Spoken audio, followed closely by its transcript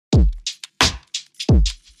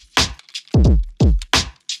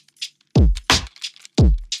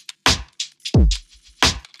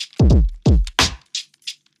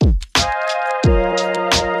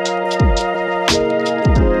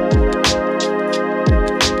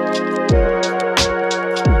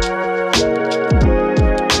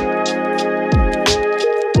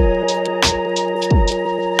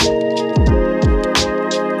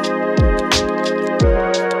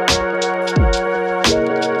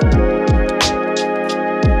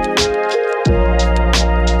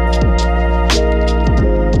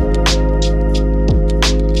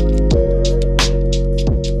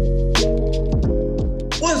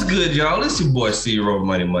y'all? It's your boy C-Roll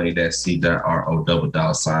Money, that's C.R.O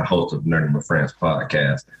 $, host of Nerding with Friends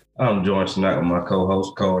podcast. I'm joined tonight with my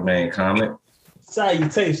co-host, Codename Comment.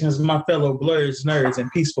 Salutations, my fellow blurs, nerds,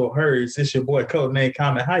 and peaceful herds. It's your boy Codename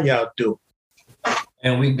Comment. How y'all do?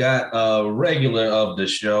 And we got a regular of the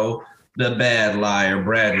show, the bad liar,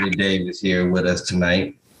 Bradley Davis, here with us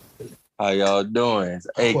tonight. How y'all doing? It's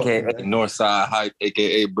AKA Northside Hype,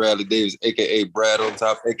 AKA Bradley Davis, AKA Brad on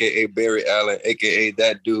top, AKA Barry Allen, AKA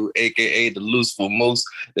that dude, AKA the Looseful Moose.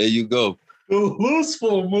 There you go. The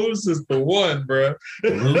Looseful Moose is the one, bro.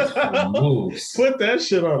 Looseful Moose. Put that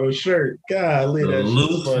shit on a shirt. Golly, the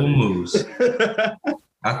Looseful Moose.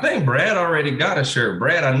 I think Brad already got a shirt.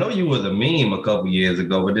 Brad, I know you was a meme a couple years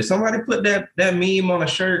ago, but did somebody put that meme on a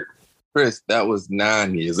shirt? Chris, that was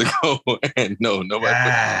 9 years ago. And no, nobody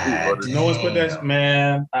put no one's put that,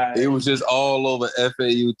 man. It was just all over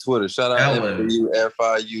FAU Twitter. Shout out FAU,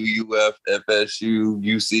 FIU, UF, FSU,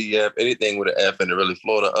 UCF, anything with an F and it really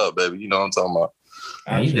Florida up, baby. You know what I'm talking about.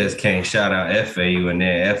 Man, you just can't shout out FAU and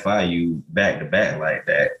then FIU back to back like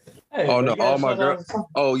that. Hey, oh no, all my girls.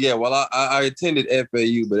 Oh yeah, well I attended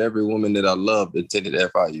FAU, but every woman that I loved attended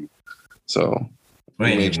FIU. So we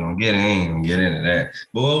ain't gonna get into that.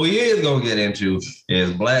 But what we is gonna get into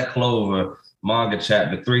is Black Clover manga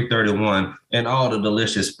chapter 331 and all the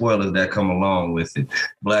delicious spoilers that come along with it.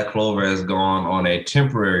 Black Clover has gone on a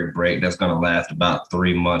temporary break that's gonna last about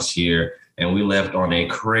 3 months here, and we left on a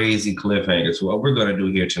crazy cliffhanger. So what we're gonna do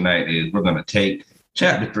here tonight is we're gonna take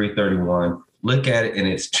chapter 331, look at it in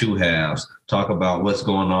its two halves, talk about what's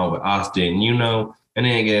going on with Asta and Yuno, and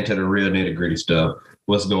then get into the real nitty-gritty stuff.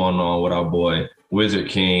 What's going on with our boy Wizard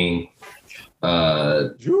King,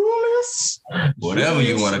 Julius, whatever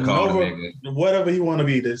you want to call the nigga, whatever he want to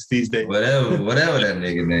be these days, whatever that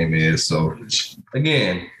nigga name is. So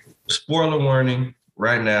again, spoiler warning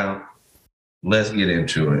right now. Let's get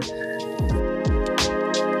into it.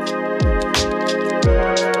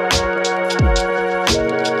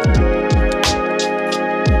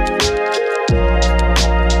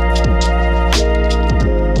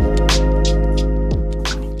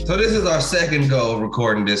 So this is our second go of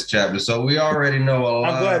recording this chapter. So we already know a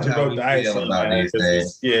lot. I'm glad you broke the ice about these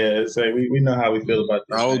things. Yeah, so we know how we feel about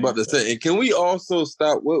this. I was about to say, and can we also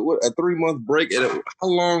stop what a 3 month break? How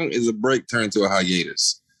long is a break turned to a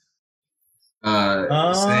hiatus?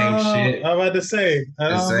 Same shit. I'm about to say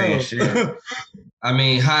the same shit. I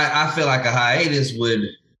mean, I feel like a hiatus would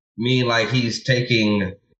mean like he's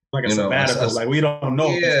taking like a sabbatical, like we don't know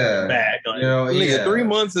if he's back. Like, 3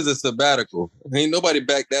 months is a sabbatical. Ain't nobody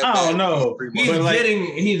back that. I don't know.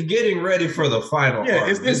 He's getting ready for the final arc.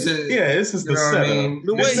 This is the setup. I mean?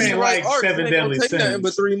 The way he write arcs, Seven Deadly Sins. Nothing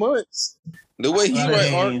but 3 months. The way he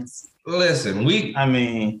write arcs. Listen,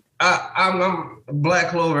 I'm Black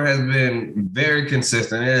Clover has been very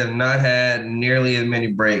consistent. It has not had nearly as many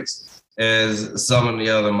breaks as some of the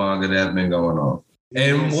other manga that have been going on.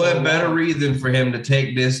 And what better reason for him to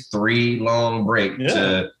take this 3 long break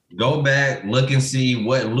to go back, look and see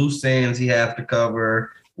what loose ends he has to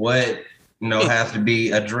cover, what has to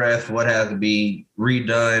be addressed, what has to be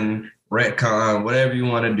redone, retcon, whatever you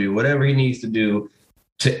want to do, whatever he needs to do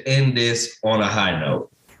to end this on a high note.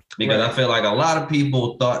 Because I feel like a lot of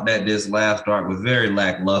people thought that this last arc was very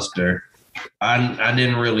lackluster. I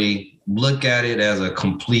didn't really look at it as a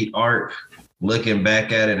complete arc. Looking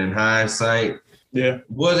back at it in hindsight,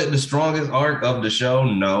 was it the strongest arc of the show?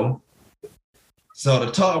 No. So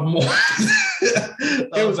to talk more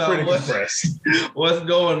it was pretty what's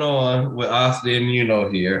going on with Asta and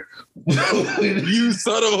Yuno here. You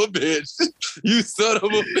son of a bitch. You son of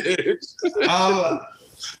a bitch.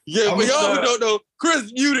 But y'all who don't know,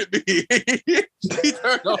 Chris muted me. He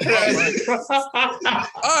turned off my mic.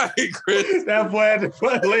 All right, Chris. That boy had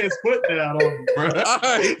to lay his foot down on me, bro. All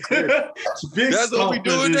right, Chris. That's what we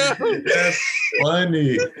doing now? That's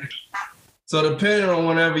funny. So depending on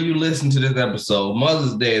whenever you listen to this episode,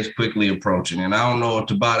 Mother's Day is quickly approaching. And I don't know if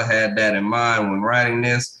Tabata had that in mind when writing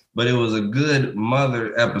this, but it was a good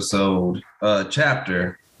mother episode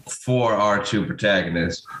chapter for our two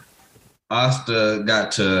protagonists. Asta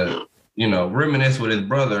got to, reminisce with his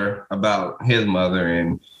brother about his mother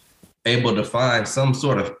and able to find some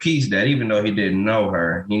sort of peace that even though he didn't know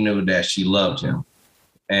her, he knew that she loved him.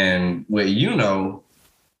 And with Yuno,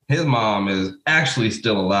 his mom is actually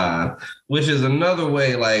still alive, which is another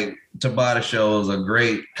way, like, Tabata shows a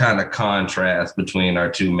great kind of contrast between our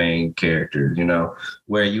two main characters,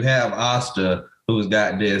 where you have Asta, who's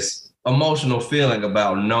got this emotional feeling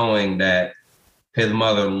about knowing that his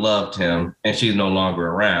mother loved him and she's no longer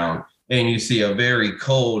around. And you see a very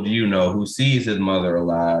cold Yuno who sees his mother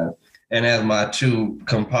alive And as my two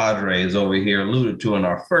compadres over here alluded to in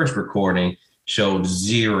our first recording, showed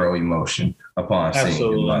zero emotion upon seeing his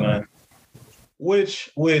mother. Man.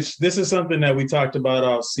 Which this is something that we talked about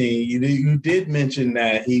off scene. You did mention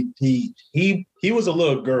that he was a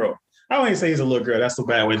little girl. I don't even say he's a little girl. That's the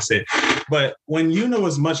bad way to say it. But when Yuna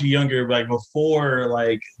was much younger, like before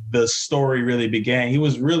like the story really began, he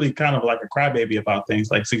was really kind of like a crybaby about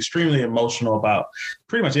things, like extremely emotional about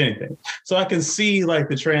pretty much anything. So I can see like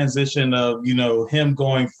the transition of, him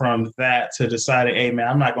going from that to deciding, hey man,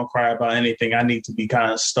 I'm not going to cry about anything. I need to be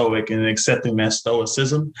kind of stoic and accepting that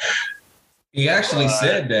stoicism. He actually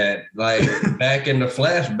said that like back in the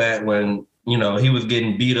flashback when, he was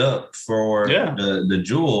getting beat up for the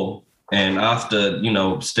jewel. And Asta,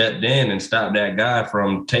 stepped in and stopped that guy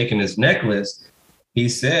from taking his necklace. He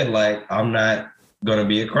said, like, I'm not going to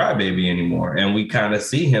be a crybaby anymore. And we kind of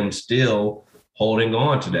see him still holding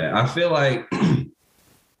on to that. I feel like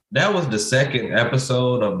that was the second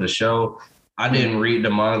episode of the show. I didn't read the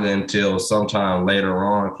manga until sometime later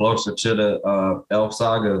on, closer to the Elf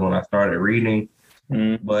Saga when I started reading.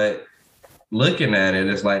 Mm-hmm. But looking at it,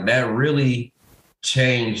 it's like that really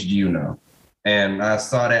changed, And I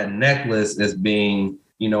saw that necklace as being,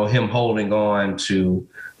 him holding on to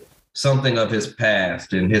something of his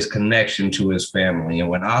past and his connection to his family. And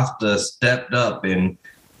when Asta stepped up and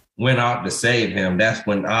went out to save him, that's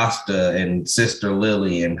when Asta and Sister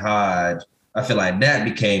Lily and Hodge, I feel like that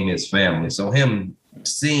became his family. So him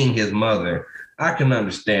seeing his mother, I can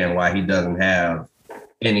understand why he doesn't have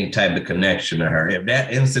any type of connection to her. If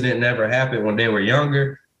that incident never happened when they were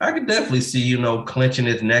younger, I could definitely see, clenching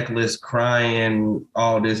his necklace, crying,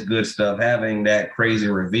 all this good stuff, having that crazy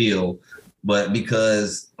reveal. But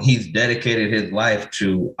because he's dedicated his life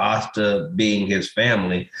to Asta being his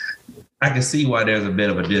family, I can see why there's a bit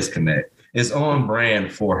of a disconnect. It's on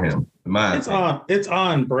brand for him. It's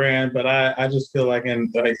on brand, but I just feel like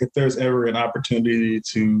if there's ever an opportunity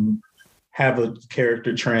to have a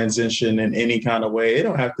character transition in any kind of way, it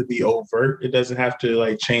don't have to be overt. It doesn't have to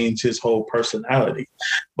like change his whole personality,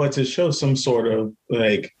 but to show some sort of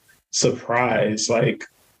like surprise, like,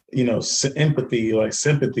 empathy, like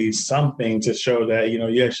sympathy, something to show that,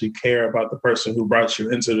 you actually care about the person who brought you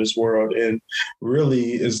into this world and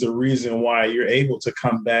really is the reason why you're able to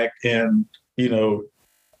come back and,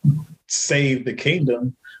 save the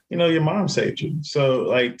kingdom. Your mom saved you. So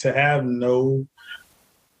like to have no,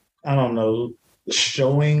 I don't know,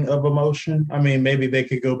 showing of emotion. I mean, maybe they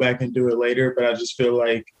could go back and do it later, but I just feel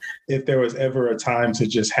like if there was ever a time to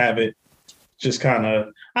just have it, just kind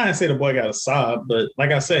of, I didn't say the boy got a sob, but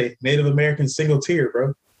like I say, Native American single tear,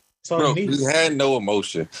 bro. That's all you need. He had no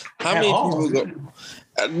emotion. How many people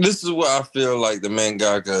this is where I feel like the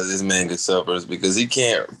mangaka, this manga suffers because he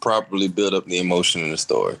can't properly build up the emotion in the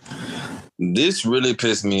story. This really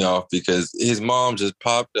pissed me off because his mom just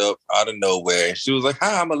popped up out of nowhere and she was like,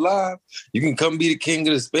 "Hi, I'm alive. You can come be the king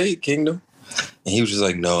of the Spade Kingdom." And he was just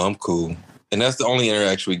like, "No, I'm cool." And that's the only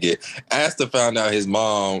interaction we get. Asta found out his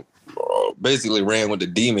mom basically ran with the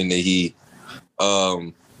demon that he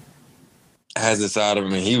has inside of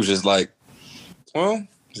him, and he was just like, "Well,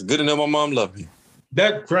 it's good to know my mom loved me."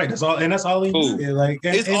 That's right. That's all, and that's all he did. Like,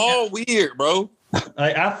 it's all weird, bro.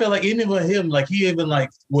 I feel like even with him, like he even like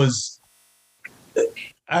was,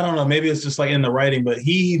 I don't know, maybe it's just like in the writing, but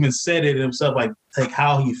he even said it himself, like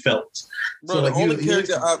how he felt. Bro, so, the like, only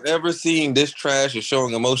character I've ever seen this trash or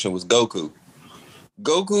showing emotion was Goku.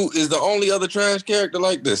 Goku is the only other trash character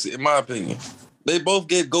like this, in my opinion. They both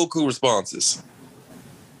get Goku responses.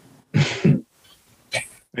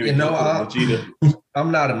 I'm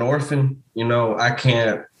not an orphan. I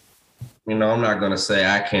can't, I'm not going to say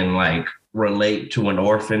I can like relate to an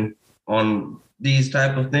orphan on these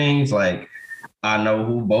type of things. Like I know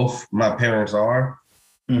who both my parents are.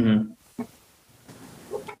 Mm-hmm.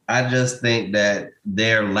 I just think that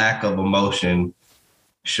their lack of emotion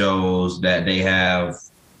shows that they have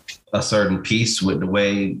a certain peace with the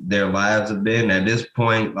way their lives have been. At this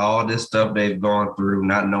point, all this stuff they've gone through,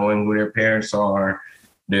 not knowing who their parents are,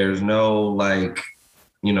 there's no like,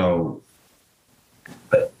 you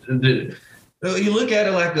look at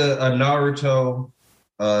it like a Naruto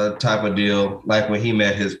type of deal, like when he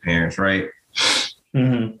met his parents, right?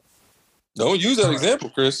 Mm-hmm. Don't use that example,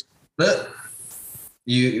 Chris. But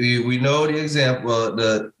we know the example,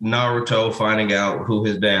 the Naruto finding out who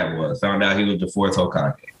his dad was, found out he was the fourth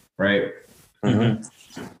Hokage, right?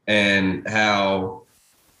 Mm-hmm. And how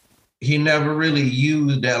he never really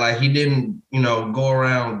used that, like he didn't, go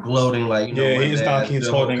around gloating like, he's not keeps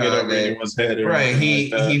holding it over anyone's head. Right. He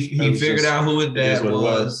figured out who his dad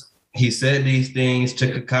was. He said these things to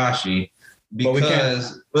Kakashi,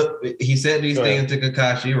 because but he said these things to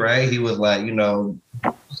Kakashi, right? He was like,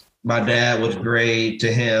 my dad was great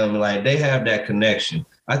to him. Like, they have that connection.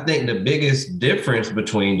 I think the biggest difference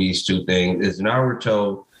between these two things is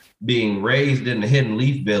Naruto being raised in the Hidden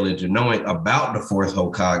Leaf Village and knowing about the fourth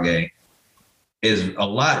Hokage is a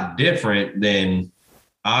lot different than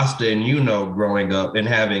Asta and Yuno growing up and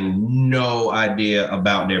having no idea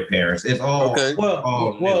about their parents. It's all okay.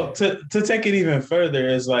 Well, to take it even further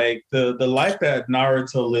is like the life that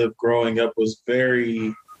Naruto lived growing up was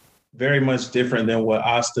very, very much different than what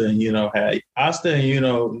Asta and Yuno had. Asta and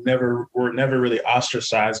Yuno were never really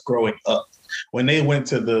ostracized growing up. When they went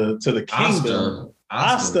to the kingdom,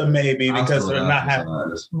 Asta maybe because they're not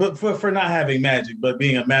having, but for not having magic, but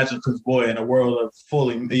being a magical boy in a world of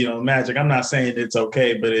fully magic. I'm not saying it's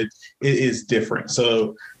okay, but it is different.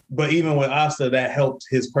 So, but even with Asta, that helped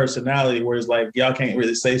his personality. Whereas like y'all can't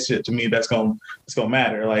really say shit to me that's gonna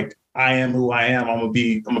matter. Like, I am who I am. I'm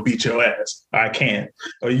gonna beat your ass. I can,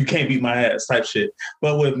 or you can't beat my ass type shit.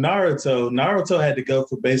 But with Naruto had to go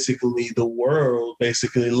for basically the world,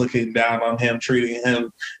 basically looking down on him, treating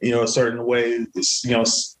him, a certain way,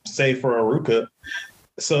 say for Aruka.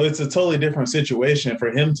 So it's a totally different situation for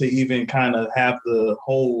him to even kind of have the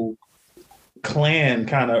whole clan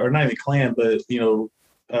or not even clan, but,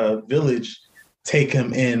 village take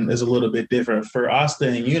him in is a little bit different. For Asta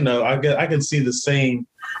and I can see the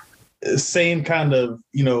same kind of,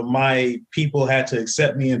 my people had to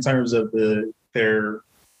accept me in terms of their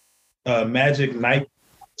magic night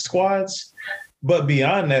squads. But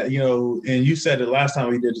beyond that, and you said it last time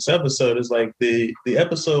we did this episode, is like the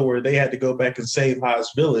episode where they had to go back and save Ha's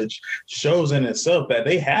village shows in itself that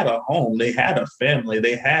they had a home, they had a family,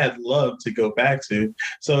 they had love to go back to.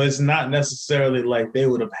 So it's not necessarily like they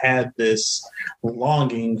would have had this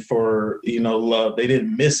longing for, love. They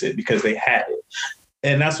didn't miss it because they had it.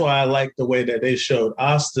 And that's why I like the way that they showed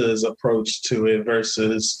Asta's approach to it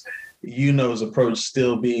versus Yuno's approach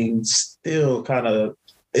still kind of,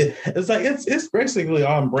 it's like it's basically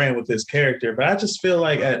on brand with this character. But I just feel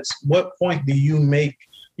like at what point do you make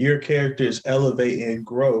your characters elevate and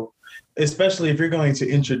grow, especially if you're going to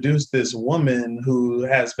introduce this woman who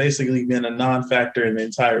has basically been a non-factor in the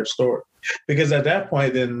entire story? Because at that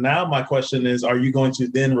point, then now my question is, are you going to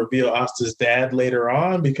then reveal Asta's dad later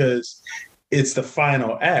on? Because it's the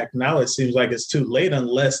final act. Now it seems like it's too late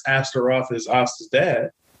unless Astaroth is Asta's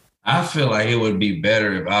dad. I feel like it would be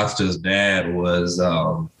better if Asta's dad was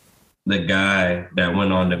the guy that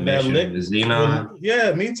went on the mission, the Xenon.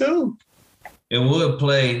 Yeah, me too. It would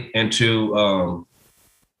play into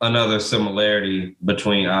another similarity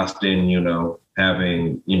between Asta and,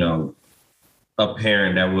 having, a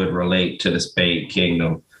parent that would relate to the Spade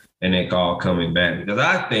Kingdom. And it all coming back, because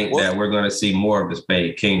I think that we're going to see more of the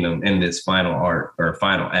Spade Kingdom in this final arc or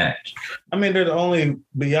final act. I mean, they're the only,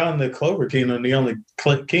 beyond the Clover Kingdom, the only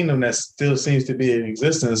kingdom that still seems to be in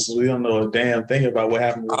existence. We don't know a damn thing about what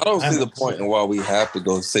happened. I don't see the point in why we have to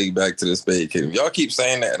go say back to the Spade Kingdom. Y'all keep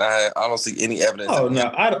saying that, and I don't see any evidence. Oh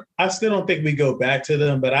no, I still don't think we go back to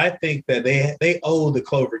them, but I think that they owe the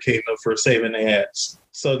Clover Kingdom for saving their ass.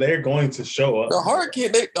 So they're going to show up. The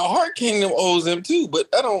Heart Kingdom owes them too, but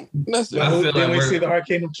I don't necessarily. Then we see the Heart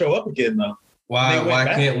Kingdom show up again, though.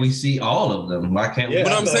 Why can't we see all of them? Why can't we?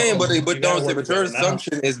 But I'm saying, but don't say, but your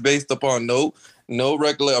assumption is based upon no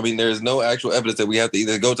regular. I mean, there's no actual evidence that we have to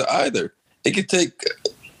either go to either. It could take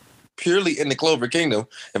purely in the Clover Kingdom,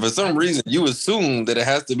 and for some reason you assume that it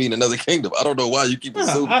has to be in another kingdom. I don't know why you keep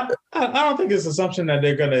assuming. I don't think it's assumption that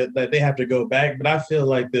they have to go back, but I feel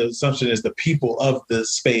like the assumption is the people of the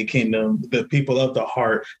Spade Kingdom, the people of the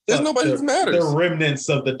Heart. There's nobody who matters. The remnants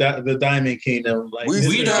of the Diamond Kingdom. Like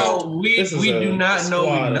we do not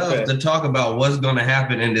know enough to talk about what's going to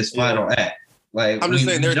happen in this final act. Like, I'm just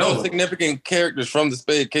saying, there are no significant characters from the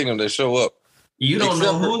Spade Kingdom that show up. You don't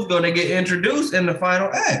know who's going to get introduced in the final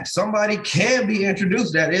act. Somebody can be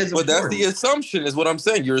introduced. That is important. But that's the assumption, is what I'm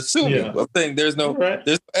saying. You're assuming. Yeah. I'm saying there's no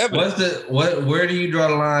evidence. Where do you draw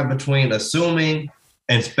the line between assuming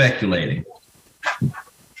and speculating?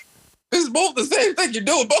 It's both the same thing. You're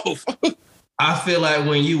doing both. I feel like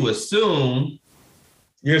when you assume,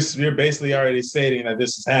 you're basically already stating that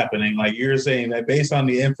this is happening. Like, you're saying that based on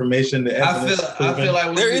the information, the evidence. I feel like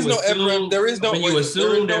when there is no information. There is no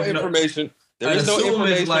information. There is no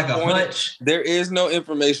information like a hunch. There is no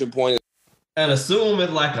information point. And assume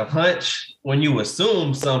is like a hunch. When you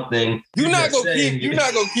assume something, you're not gonna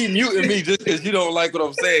keep muting me just because you don't like what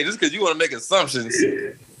I'm saying, just because you want to make assumptions.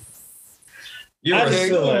 You're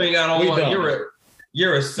assuming I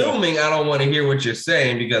don't want to hear what you're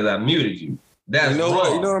saying because I muted you. That's wrong.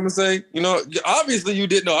 what? You know what I'm saying? Obviously you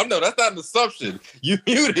didn't know. I know that's not an assumption. You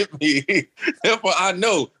muted me. Therefore, I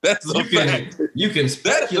know that's a fact. You can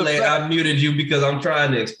speculate I muted you because I'm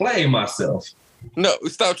trying to explain myself. No,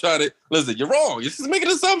 stop trying to listen. You're wrong. You're just making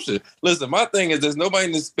an assumption. Listen, my thing is there's nobody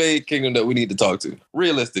in the Spade Kingdom that we need to talk to.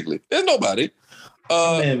 Realistically, there's nobody.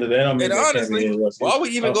 And honestly, why would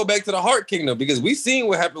we even go back to the Heart Kingdom? Because we seen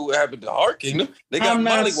what happened to the Heart Kingdom. They got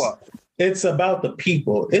mollywopped. It's about the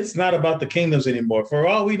people. It's not about the kingdoms anymore. For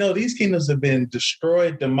all we know, these kingdoms have been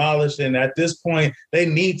destroyed, demolished, and at this point, they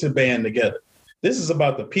need to band together. This is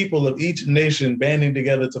about the people of each nation banding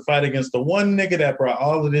together to fight against the one nigga that brought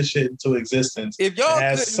all of this shit into existence. If y'all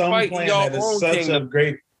has some plan that is such a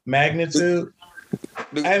great magnitude,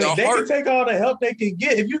 they can take all the help they can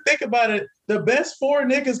get. If you think about it, the best 4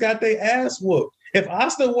 niggas got their ass whooped. If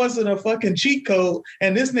Asta wasn't a fucking cheat code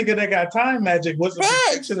and this nigga that got time magic wasn't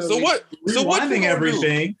rewinding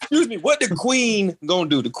everything. Excuse me, what the queen gonna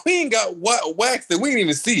do? The queen got waxed and we didn't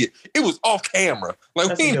even see it. It was off camera.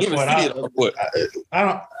 Like we didn't even see it.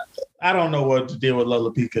 I don't know what the deal with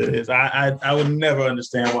Lola Pika is. I would never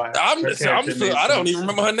understand why. I don't even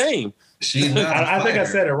remember her name. She's not I think I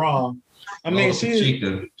said it wrong. I mean,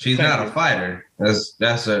 she's not a fighter.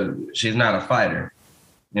 She's not a fighter.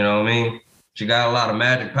 You know what I mean? She got a lot of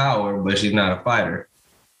magic power, but she's not a fighter.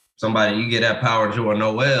 Somebody, you get that power to a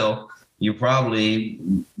Noelle, you probably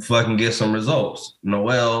fucking get some results.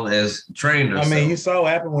 Noelle is trained herself. I mean, you saw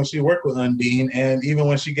what happened when she worked with Undine, and even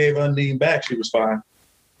when she gave Undine back, she was fine.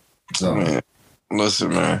 So, man, listen,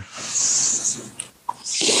 man.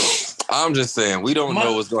 I'm just saying, we don't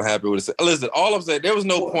know what's going to happen with this. Listen, all I'm saying, there was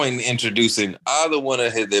no point in introducing either one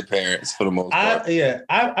of their parents for the most part. I mean,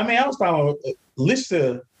 I was talking about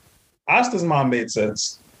Lisa. Asta's mom made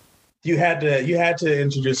sense. You had to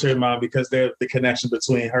introduce her mom because there's the connection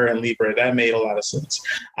between her and Libra. That made a lot of sense.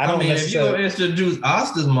 If you introduce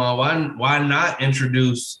Asta's mom, why not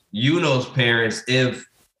introduce Yuno's parents if,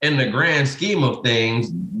 in the grand scheme of things,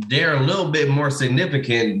 they're a little bit more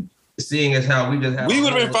significant, seeing as how we just have. We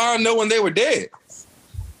would have been fine knowing they were dead.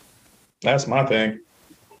 That's my thing.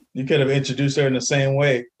 You could have introduced her in the same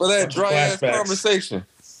way. For that dry ass conversation.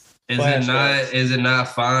 Is it not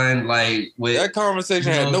fine? Like with that conversation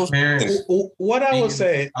had no parents. What I would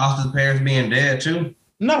say, Asta's parents being dead too.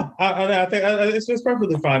 No, I think it's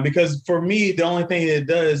perfectly fine because for me, the only thing it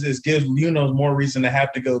does is give more reason to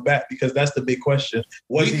have to go back because that's the big question: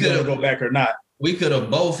 was he going to go back or not? We could have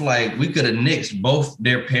nixed both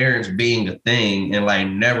their parents being a thing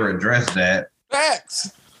and never addressed that.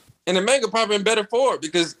 Facts, and the manga probably been better for it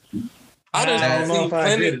because. I didn't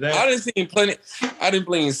see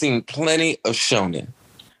plenty of shonen.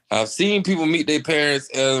 I've seen people meet their parents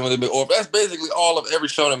when they've been orphaned. That's basically all of every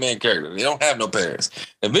shonen man character. They don't have no parents.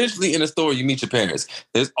 Eventually, in the story, you meet your parents.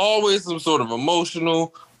 There's always some sort of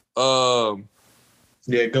emotional, Goku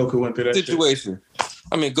went through that situation.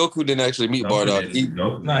 I mean, Goku didn't actually meet Bardock.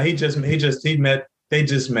 They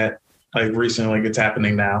just met. Like recently, it's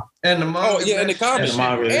happening now. And the manga, and the comic,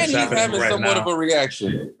 and he's having somewhat of a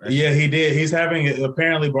reaction. Yeah, he did. He's having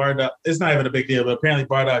apparently Bardock. It's not even a big deal, but apparently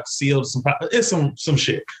Bardock sealed some. It's some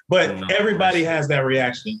shit. But everybody has that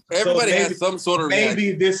reaction. Everybody has some sort of reaction.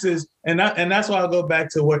 Maybe this is, and that's why I'll go back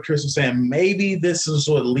to what Chris was saying. Maybe this is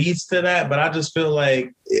what leads to that. But I just feel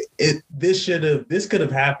like this could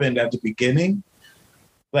have happened at the beginning.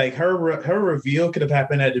 Like her reveal could have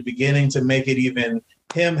happened at the beginning to make it even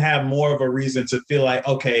him have more of a reason to feel like,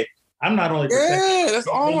 okay, I'm not only protecting. That's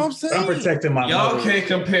all I'm saying. I'm protecting my Y'all mother. can't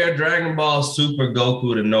compare Dragon Ball Super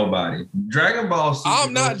Goku to nobody. Dragon Ball Super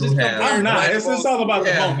I'm not Goku just I'm not. It's all about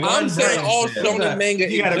the moment. I'm saying all shonen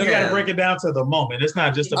manga. You gotta break it down to the moment. It's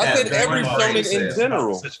not just about. I said every shonen in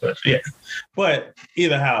general. Yeah, but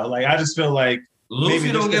either how, I just feel like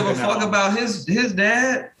Luffy don't give a fuck about his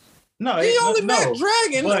dad. No, he only met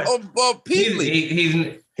Dragon or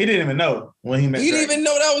Peely. He didn't even know when he met. He didn't even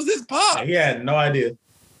know that was his pop. He had no idea.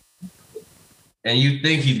 And you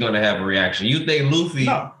think he's gonna have a reaction? You think Luffy?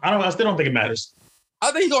 No, I don't. I still don't think it matters. I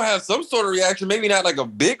think he's gonna have some sort of reaction. Maybe not like a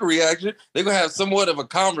big reaction. They're gonna have somewhat of a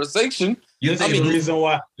conversation. This is the reason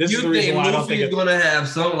why I don't think he's gonna have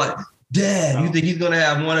some Dad. No. You think he's gonna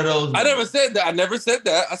have one of those? I never said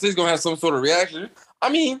that. I said he's gonna have some sort of reaction. I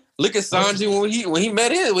mean, look at Sanji when he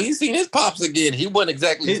met him, when he seen his pops again. He wasn't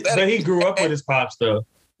exactly. But he grew up with his pops though.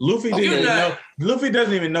 Luffy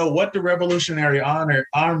doesn't even know what the Revolutionary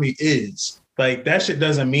Army is. That shit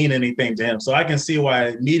doesn't mean anything to him. So I can see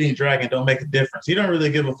why meeting Dragon don't make a difference. He don't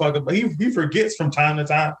really give a fuck about. He forgets from time to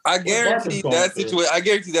time. I guarantee that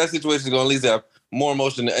situation is going to at least have more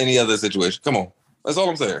emotion than any other situation. Come on, that's all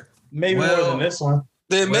I'm saying. Maybe more than this one.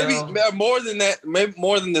 Then maybe more than that. Maybe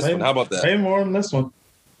more than this one. How about that? Maybe more than this one.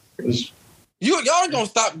 Y'all gonna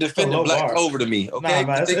stop defending Black Clover to me, okay? Nah,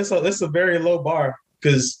 man, it's a very low bar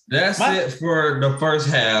because that's it for the first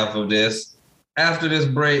half of this. After this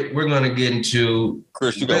break, we're gonna get into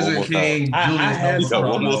Chris. You got one more King, time. Julius. You got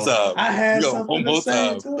one more time. I had something to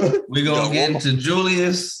say too. We're gonna get into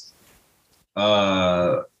Julius,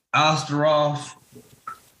 Osteroff,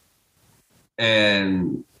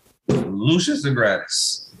 and Lucius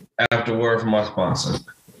Agratis. After word from our sponsor.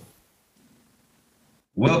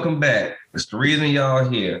 Welcome back. It's the reason y'all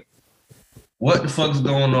here. What the fuck's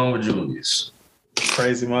going on with Julius?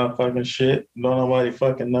 Crazy motherfucking shit. Don't nobody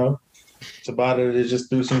fucking know. Tabata just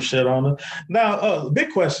threw some shit on him. Now,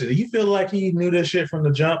 big question. Do you feel like he knew this shit from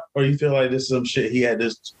the jump, or you feel like this is some shit he had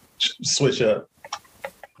to switch up?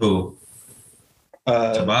 Who?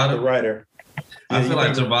 Tabata? The writer. I feel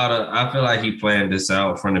like Tabata, I feel like he planned this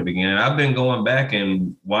out from the beginning. I've been going back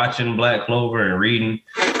and watching Black Clover and reading.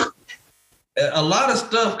 A lot of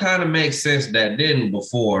stuff kind of makes sense that didn't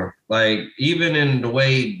before. Like, even in the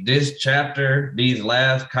way this chapter, these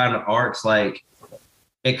last kind of arcs, like,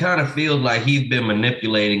 it kind of feels like he's been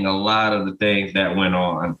manipulating a lot of the things that went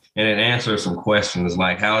on. And it answers some questions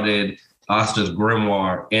like, how did Asta's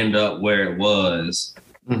grimoire end up where it was?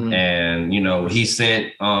 Mm-hmm. And, he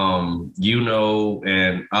sent Yuno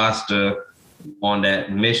and Asta on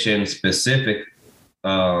that mission specifically,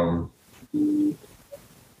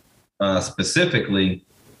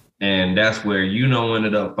 and that's where Yuno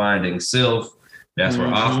ended up finding Sylph. That's where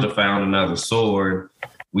Asta found another sword.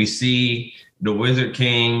 We see the Wizard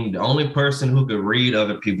King, the only person who could read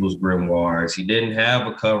other people's grimoires. He didn't have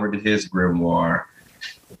a cover to his grimoire.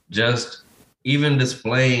 Just even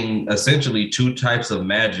displaying essentially two types of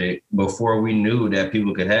magic before we knew that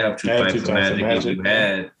people could have two types of magic if you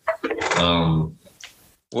had.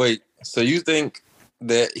 Wait, so you think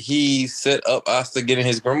that he set up Asta getting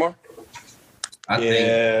his grimoire?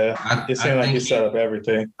 It seemed like he set up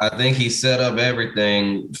everything. I think he set up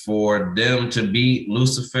everything for them to beat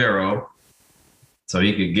Lucifero so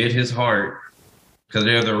he could get his heart. Because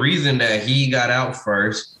there's a reason that he got out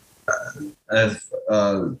first,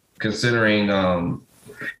 considering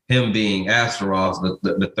him being Astaroth,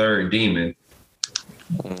 the third demon.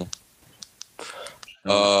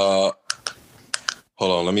 Hold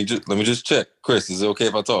on, let me just check. Chris, is it okay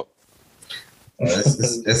if I talk?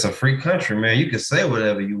 It's a free country, man. You can say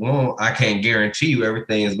whatever you want. I can't guarantee you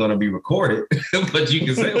everything is going to be recorded, but you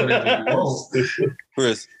can say whatever you want.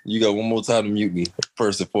 Chris, you got one more time to mute me,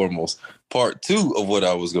 first and foremost. Part 2 of what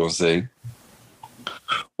I was going to say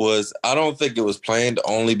was I don't think it was planned,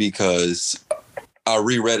 only because I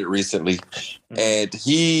reread it recently, and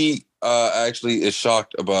he actually is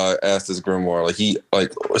shocked about Asta's grimoire. He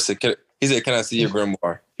said, "Can I see your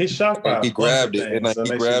grimoire?" He's shocked by it. He grabbed it, and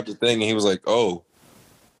he grabbed the thing, and he was like, "Oh,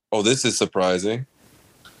 this is surprising."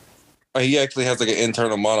 He actually has like an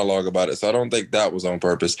internal monologue about it, so I don't think that was on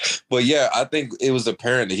purpose. But yeah, I think it was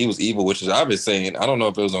apparent that he was evil, which is I've been saying. I don't know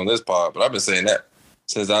if it was on this pod, but I've been saying that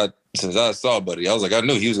since I saw Buddy. I was like, I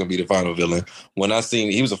knew he was gonna be the final villain. When I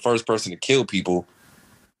seen he was the first person to kill people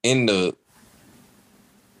in the.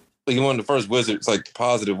 Like, he one of the first wizards, like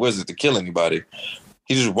positive wizards, to kill anybody.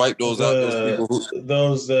 He just wiped those out. Those people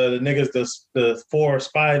the niggas, the 4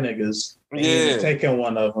 spy niggas. Yeah, taking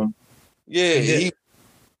one of them. Yeah,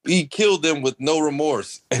 he killed them with no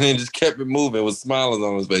remorse, and then just kept it moving with smiles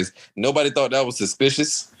on his face. Nobody thought that was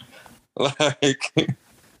suspicious. Like,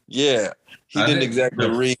 yeah, he didn't exactly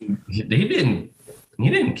read. He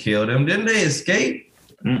didn't kill them. Didn't they escape?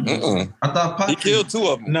 I thought he killed 2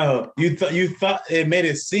 of them. No, you thought it made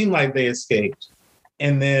it seem like they escaped.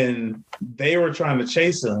 And then they were trying to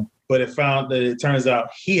chase him, but it turns out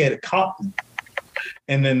he had caught them.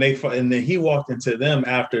 And then he walked into them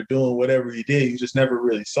after doing whatever he did. You just never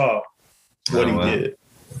really saw what he did,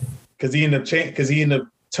 because he ended up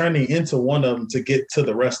turning into one of them to get to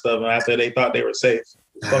the rest of them after they thought they were safe.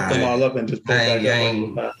 Fucked them all up and just pulled back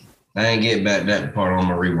up. I ain't get back that part on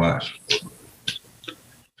my rewatch.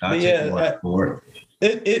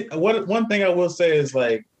 One thing I will say is,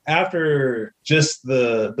 like, after just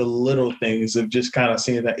the little things of just kind of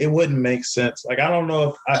seeing that, it wouldn't make sense. Like, I don't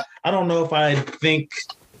know if I think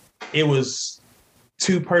it was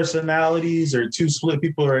 2 personalities or 2 split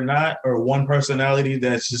people or not, or one personality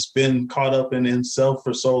that's just been caught up in himself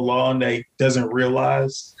for so long that he doesn't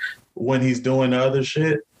realize when he's doing the other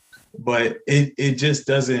shit. But it just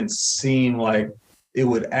doesn't seem like it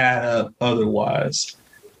would add up otherwise,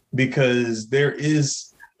 because there is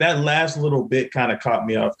that last little bit kind of caught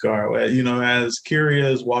me off guard. You know, as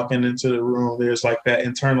Kyria is walking into the room, there's like that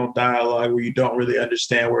internal dialogue where you don't really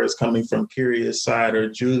understand where it's coming from Kyria's side or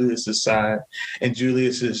Julius's side. And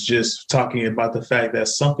Julius is just talking about the fact that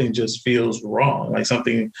something just feels wrong. Like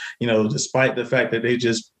something, you know, despite the fact that they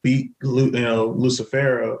just beat, you know,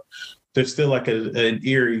 Lucifero, there's still like an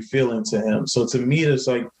eerie feeling to him. So to me, it's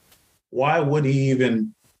like, why would he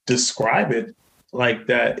even describe it like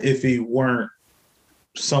that if he weren't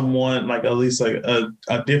someone like at least like a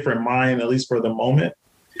different mind, at least for the moment?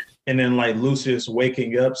 And then like Lucius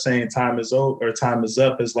waking up saying time is over or time is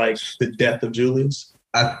up is like the death of Julius.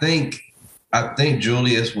 I think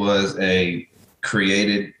Julius was a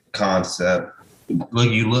created concept.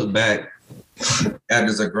 You look back at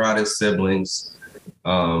the Zagratis siblings,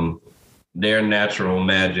 their natural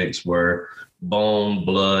magics were bone,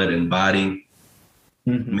 blood, and body.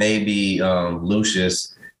 Mm-hmm. Maybe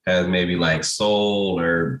Lucius has maybe like soul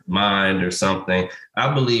or mind or something.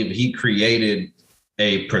 I believe he created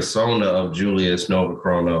a persona of Julius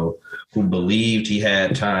Novachrono who believed he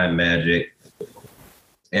had time magic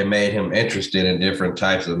and made him interested in different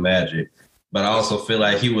types of magic. But I also feel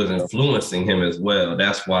like he was influencing him as well.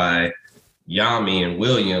 That's why Yami and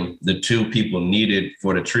William, the two people needed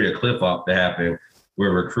for the Tree of Cliff-Off to happen, were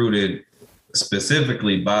recruited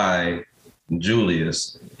specifically by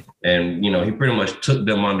Julius. And, you know, he pretty much took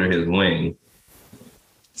them under his wing.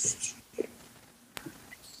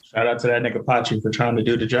 Shout out to that nigga Pachi for trying to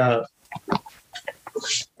do the job.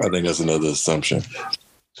 I think that's another assumption.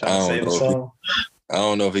 I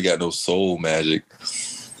don't know if he got no soul magic.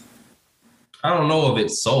 I don't know if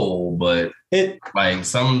it's soul, but like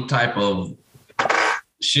some type of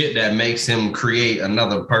shit that makes him create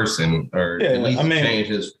another person or at least change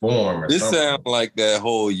his form. This sounds like that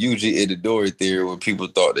whole Yuji Itadori theory where people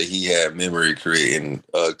thought that he had memory creating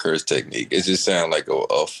curse technique. It just sounds like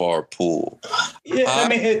a far pull.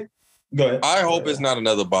 Yeah, go ahead. I hope it's not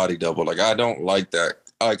another body double. Like, I don't like that.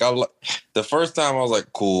 Like, the first time I was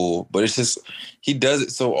like, cool, but it's just he does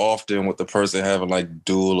it so often with the person having like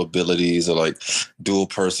dual abilities or like dual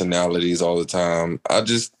personalities all the time. I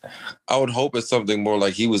would hope it's something more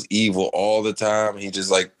like he was evil all the time. He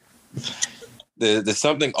just like the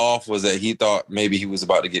something off was that he thought maybe he was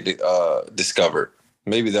about to get discovered.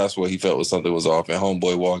 Maybe that's what he felt was something was off, and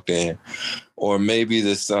homeboy walked in, or maybe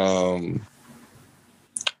this when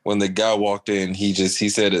the guy walked in, he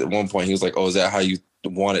said at one point he was like, "Oh, is that how you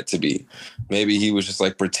want it to be?" Maybe he was just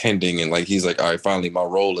like pretending, and like he's like, all right, finally my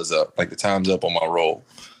roll is up, like the time's up on my roll.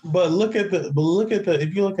 But look at the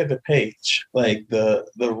if you look at the page, like the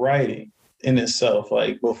writing in itself,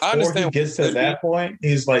 like before he gets to that point,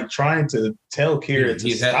 he's like trying to tell Kira to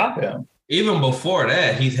stop him. Even before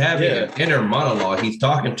that, he's having an inner monologue. He's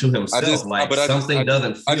talking to himself something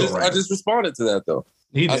doesn't feel right. I just responded to that though.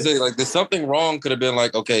 I say like there's something wrong. Could have been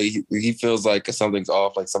like, okay, he feels like something's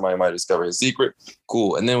off, like somebody might discover his secret.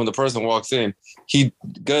 Cool. And then when the person walks in, he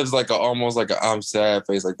gives like almost like a I'm sad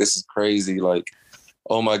face, like this is crazy, like,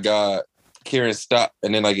 oh my God, Kieran, stop.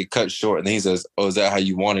 And then like it cuts short, and then he says, "Oh, is that how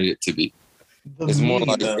you wanted it to be?" It's more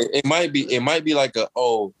like it might be like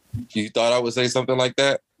you thought I would say something like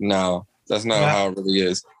that? No, that's not how it really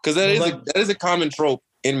is. Because that is a common trope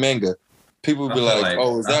in manga. People would be like,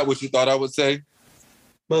 "Oh, is that what you thought I would say?"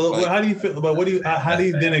 But how do you feel? But how do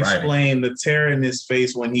you then explain the terror in his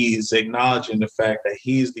face when he's acknowledging the fact that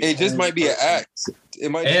he's the? It just might be an act. It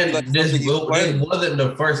might be like this wasn't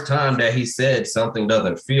the first time that he said something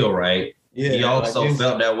doesn't feel right. Yeah, he also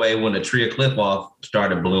felt that way when the Tree of Cliff-Off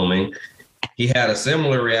started blooming. He had a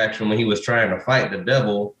similar reaction when he was trying to fight the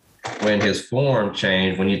devil when his form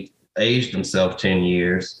changed, when he aged himself 10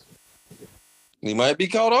 years. He might be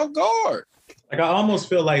caught off guard. Like I almost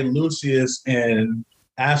feel like Lucius and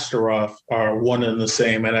Astaroth are one and the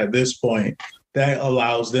same, and at this point that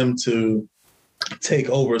allows them to take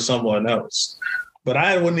over someone else. But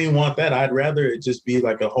I wouldn't even want that. I'd rather it just be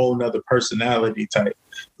like a whole nother personality type.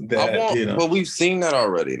 Well, we've seen that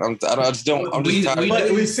already. We didn't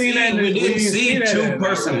see two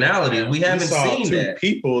personalities. We haven't seen that.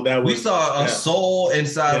 People we saw a soul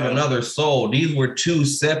inside of another soul. These were two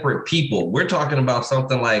separate people. We're talking about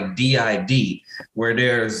something like DID, where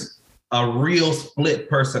there's a real split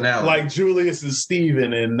personality. Like Julius is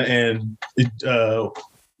Steven and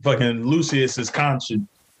fucking Lucius is Conscience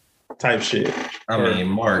type shit.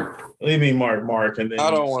 Mark. You mean Mark, and then I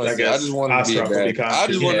don't want to say. I just want to be bad. I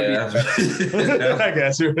just want to be. I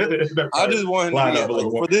guess. I just want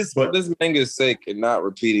to be for this manga's sake and not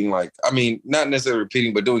repeating. Like, not necessarily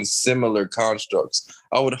repeating, but doing similar constructs.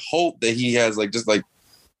 I would hope that he has like just like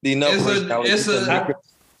the enough personality.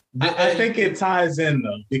 I think it ties in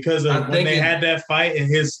though, because of when they had that fight and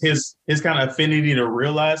his kind of affinity to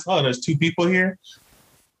realize, oh, there's two people here.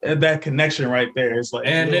 And that connection right there is like,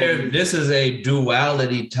 and this is a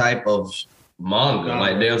duality type of manga.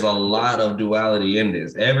 Like there's a lot of duality in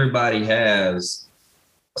this. Everybody has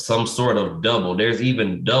some sort of double. There's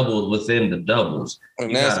even doubles within the doubles. And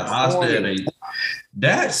you got an Asta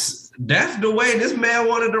that's the way this man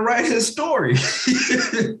wanted to write his story.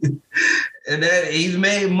 And that he's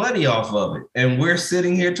made money off of it. And we're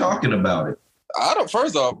sitting here talking about it.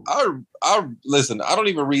 First off, I listen, I don't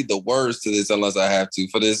even read the words to this unless I have to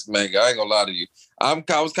for this manga. I ain't gonna lie to you. I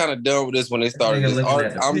was kind of done with this when they started this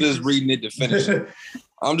arc. I'm just reading it to finish it.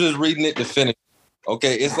 I'm just reading it to finish it.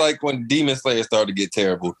 Okay, it's like when Demon Slayer started to get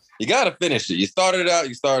terrible. You gotta finish it. You started out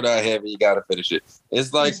heavy, you gotta finish it.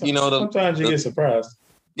 It's like, sometimes you get surprised.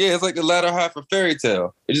 Yeah, it's like the latter half of Fairy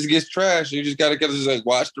Tail. It just gets trash. You just gotta just like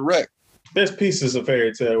watch the wreck. There's pieces of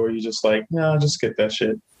Fairy Tail where you just like, no, just skip that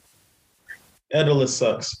shit. Edalus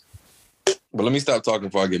sucks. But let me stop talking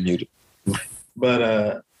before I get muted.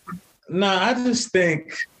 But I just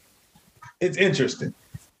think it's interesting.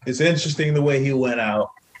 It's interesting the way he went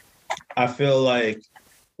out. I feel like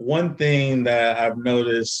one thing that I've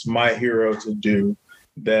noticed My Hero to do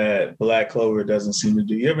that Black Clover doesn't seem to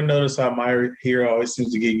do. You ever notice how My Hero always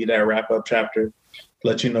seems to give you that wrap-up chapter,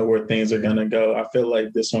 let you know where things are going to go? I feel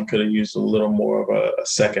like this one could have used a little more of a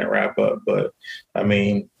second wrap-up, but I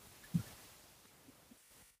mean,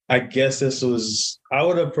 I guess I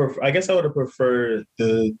would have preferred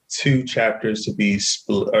the two chapters to be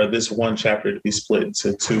split, or this one chapter to be split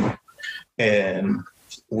into two, and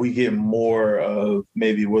we get more of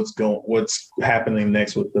maybe what's happening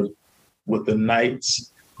next with the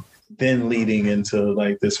knights, then leading into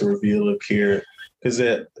like this reveal of Kira,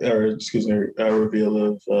 reveal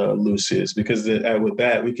of Lucius, because with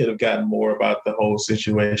that we could have gotten more about the whole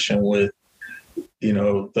situation with,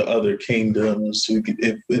 the other kingdoms.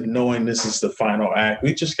 If knowing this is the final act,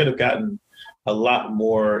 we just could have gotten a lot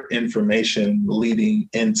more information leading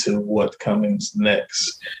into what comes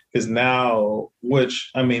next. Because now,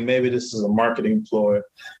 which, I mean, maybe this is a marketing ploy,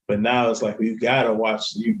 but now it's like, you got to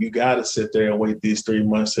watch, you got to sit there and wait these 3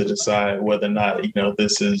 months to decide whether or not,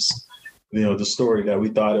 this is, the story that we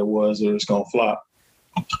thought it was, or it's going to flop.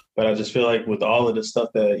 But I just feel like with all of the stuff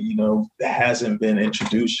that, hasn't been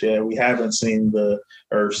introduced yet, we haven't seen the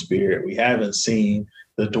Earth Spirit. We haven't seen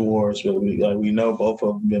the dwarves, but we know both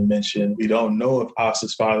of them been mentioned. We don't know if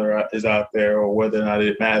Asa's father is out there or whether or not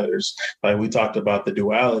it matters. Like we talked about the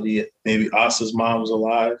duality. Maybe Asa's mom's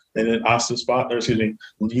alive, and then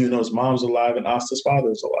Yuno's mom's alive, and Asa's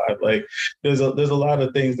father's alive. Like there's a lot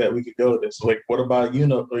of things that we could go this. Like what about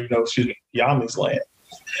Yami's land?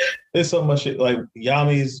 There's so much like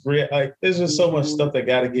Yami's there's just so much stuff that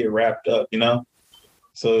got to get wrapped up,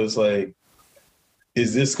 So it's like,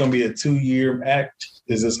 is this going to be a 2-year act?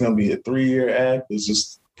 Is this going to be a 3-year act? Is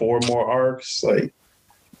this 4 more arcs? Like,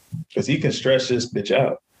 because he can stretch this bitch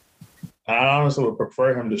out. I honestly would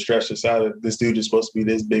prefer him to stretch this out if this dude is supposed to be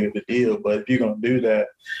this big of a deal. But if you're going to do that,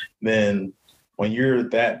 then when you're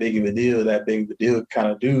that big of a deal kind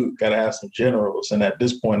of dude, got to have some generals. And at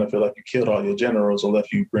this point, I feel like you killed all your generals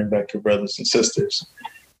unless you bring back your brothers and sisters.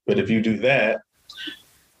 But if you do that,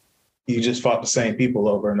 you just fought the same people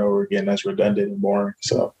over and over again. That's redundant and boring.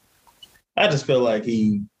 So I just feel like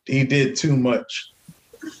he did too much.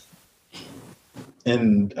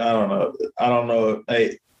 And I don't know.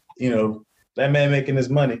 Hey, that man making his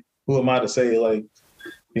money, who am I to say, like,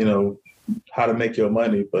 how to make your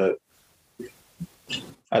money? But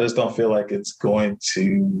I just don't feel like it's going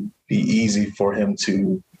to be easy for him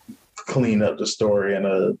to clean up the story in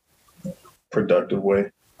a productive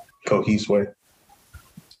way, cohesive way.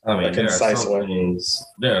 I mean,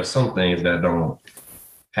 there are some things that don't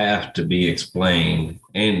have to be explained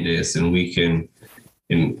in this, and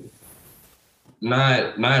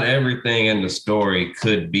not everything in the story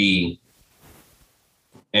could be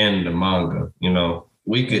in the manga.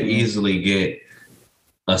 We could easily get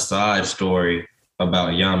a side story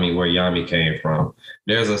about Yami, where Yami came from.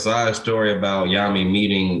 There's a side story about Yami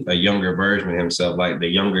meeting a younger version of himself, like the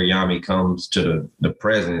younger Yami comes to the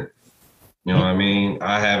present. You know what I mean?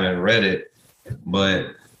 I haven't read it,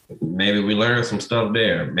 but maybe we learned some stuff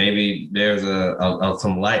there. Maybe there's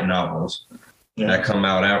some light novels that come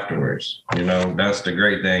out afterwards. That's the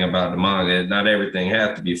great thing about the manga. Not everything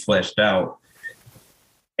has to be fleshed out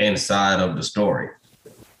inside of the story,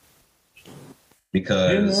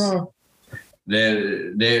 because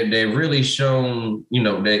they're really shown.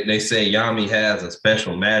 They say Yami has a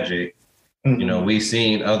special magic. We've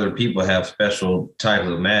seen other people have special types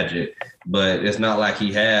of magic. but it's not like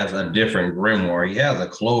he has a different grimoire. He has a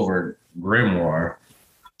Clover grimoire.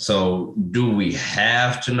 So do we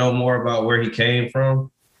have to know more about where he came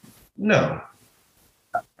from? No.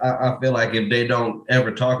 I feel like if they don't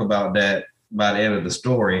ever talk about that by the end of the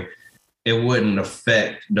story, it wouldn't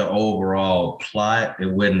affect the overall plot. It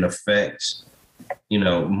wouldn't affect,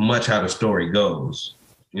 much how the story goes.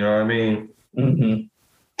 You know what I mean? Mm-hmm.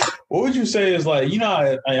 What would you say is like,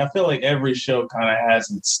 I feel like every show kind of has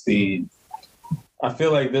its theme. I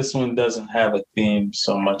feel like this one doesn't have a theme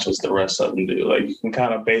so much as the rest of them do. Like you can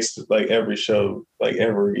kind of base it like every show, like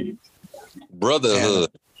every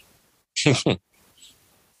brotherhood.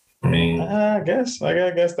 I guess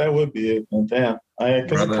that would be it. And damn,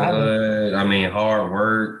 brotherhood. Hard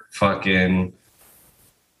work, fucking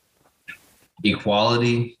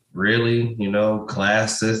equality. Really,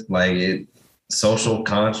 classes, social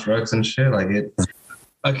constructs and shit.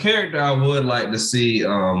 A character I would like to see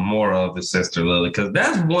more of is Sister Lily, because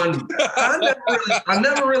that's one I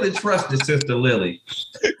never really trusted Sister Lily.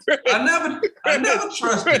 I never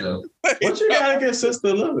trusted her. What you got against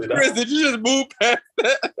Sister Lily? Chris, did you just move past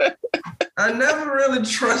that? I never really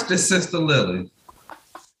trusted Sister Lily.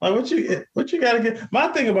 Like what you got to get? My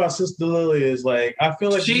thing about Sister Lily is like I feel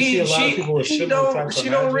like you see a lot of people with similar types of she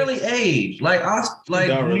don't really age.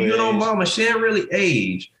 Mama, she didn't really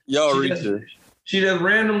age. Y'all reaching. She just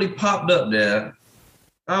randomly popped up there.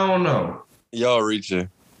 I don't know. Y'all reaching.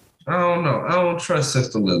 I don't know. I don't trust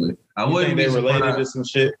Sister Lily. I wouldn't be related to some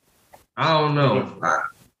shit. I don't know.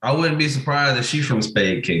 I wouldn't be surprised if she's from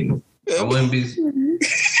Spade Kingdom. I wouldn't be.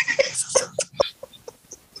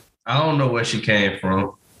 I don't know where she came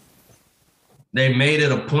from. They made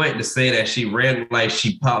it a point to say that she ran like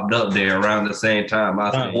she popped up there around the same time. I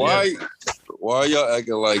said, why y'all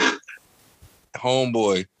acting like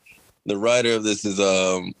homeboy? The writer of this is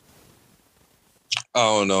I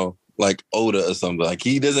don't know, like Oda or something. Like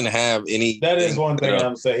he doesn't have any. That is one thing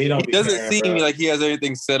I'm saying. He doesn't seem like he has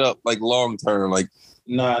anything set up like long term. Like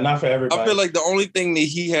nah, not for everybody. I feel like the only thing that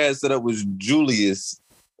he had set up was Julius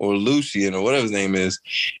or Lucian or whatever his name is,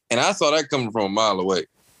 and I saw that coming from a mile away.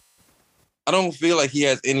 I don't feel like he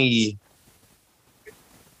has any.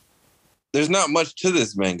 There's not much to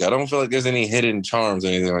this manga. I don't feel like there's any hidden charms or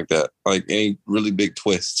anything like that. Like any really big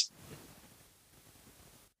twists.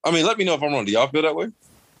 Let me know if I'm wrong. Do y'all feel that way?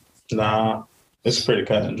 Nah, it's pretty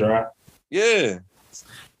cut and dry. Yeah.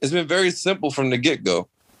 It's been very simple from the get-go.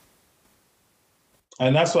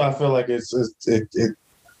 And that's why I feel like the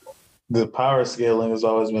power scaling has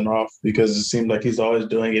always been off because it seemed like he's always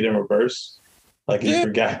doing it in reverse. Like he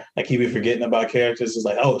forgot, like he be forgetting about characters. It's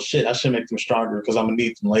like, oh shit, I should make them stronger because I'm gonna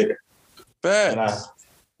need them later. Facts.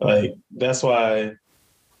 And that's why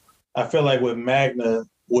I feel like with Magna,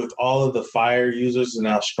 with all of the fire users and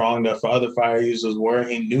how strong the other fire users were,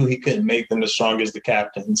 he knew he couldn't make them as strong as the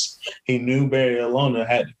captains. He knew Barry Alona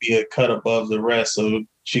had to be a cut above the rest, so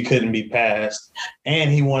she couldn't be passed. And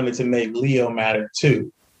he wanted to make Leo matter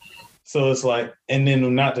too. So it's like, and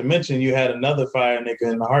then not to mention you had another fire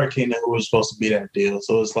nigga in the Heart Kingdom who was supposed to be that deal.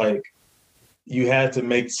 So it's like you had to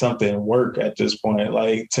make something work at this point.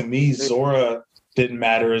 Like to me, Zora didn't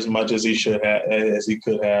matter as much as he should have, as he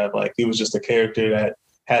could have. Like he was just a character that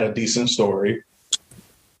had a decent story.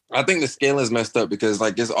 I think the scale is messed up because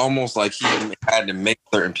like it's almost like he had to make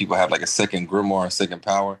certain people have like a second grimoire, a second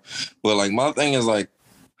power. But like my thing is like,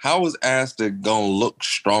 how is Asta gonna look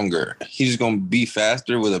stronger? He's just gonna be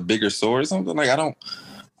faster with a bigger sword or something? Like I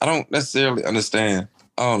don't necessarily understand.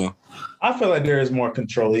 I don't know. I feel like there is more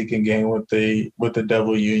control he can gain with the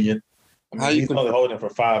Devil Union. He's only holding for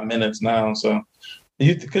 5 minutes now, so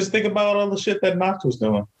because think about all the shit that Noct was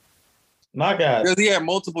doing. Because he had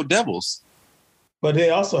multiple devils. But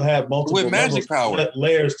they also had multiple with magic power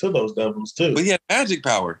layers to those devils too. But he had magic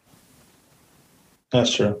power.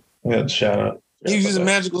 That's true. We had to shout out. He was using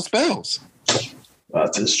magical spells.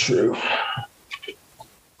 That is true.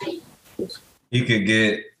 He could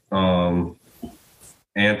get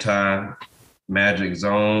anti-magic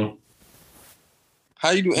zone. How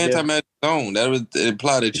you do anti-magic zone? That would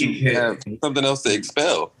imply that you have something else to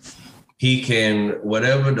expel. He can,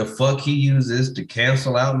 whatever the fuck he uses to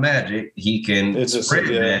cancel out magic, he can spread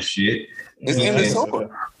that shit. It's in the sword.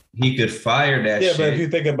 He could fire that shit. Yeah, but if you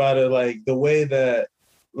think about it, like the way that,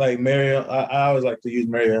 like Mariel, I always like to use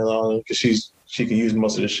Mariel because she can use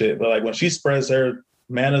most of the shit. But like when she spreads her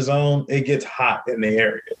mana zone, it gets hot in the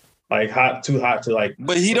area. Like too hot to like.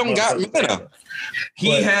 But he don't got mana.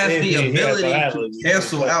 He has the ability to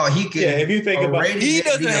cancel out. He can. Yeah, if you think about it, he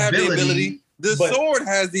doesn't have the ability. The sword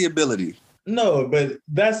has the ability. No, but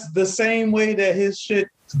that's the same way that his shit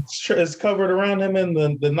is covered around him in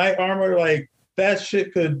the knight armor. Like that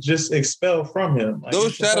shit could just expel from him. Like,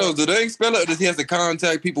 those shadows, do they expel it, or does he have to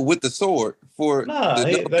contact people with the sword for? Nah,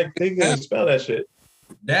 he can expel that shit.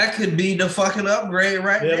 That could be the fucking upgrade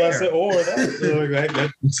right there. I said, or that's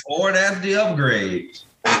the upgrade.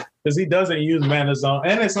 Because he doesn't use mana zone,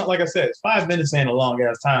 and it's not like I said, it's 5 minutes ain't a long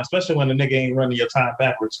ass time, especially when the nigga ain't running your time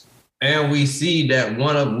backwards. And we see that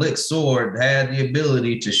one of Lick's sword had the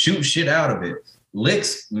ability to shoot shit out of it.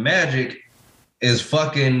 Lick's magic is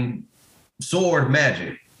fucking sword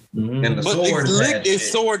magic. Mm-hmm. And the sword Lick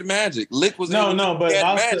is sword magic. Lick was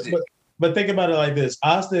but think about it like this.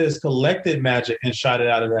 Asta has collected magic and shot it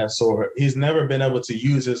out of that sword. He's never been able to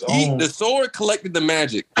use his own. The sword collected the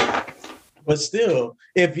magic. But still,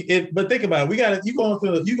 but think about it.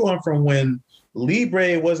 You going from when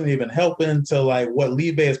Libre wasn't even helping to like what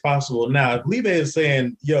Libre is possible now. If Libre is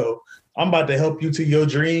saying, "Yo, I'm about to help you to your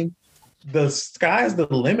dream," the sky's the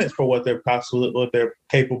limit for what they're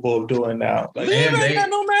capable of doing now. Like, Libre ain't got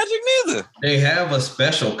no magic neither. They have a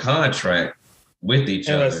special contract with each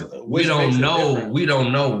other. We don't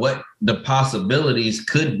know what the possibilities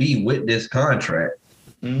could be with this contract.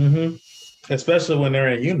 Mm-hmm. Especially when they're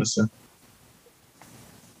in unison.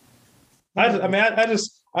 I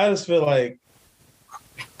just feel like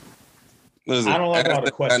listen, I don't like all the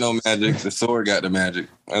questions. I know magic. The sword got the magic.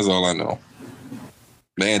 That's all I know.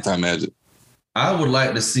 The anti-magic. I would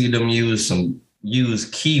like to see them use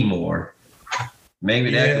key more.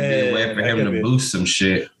 Maybe that could be a way for him to boost some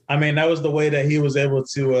shit. I mean, that was the way that he was able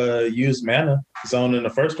to use mana zone in the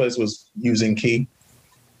first place, was using key.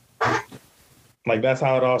 Like, that's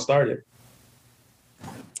how it all started.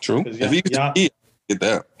 True. If you get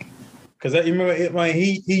that. Because you remember,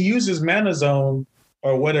 he uses mana zone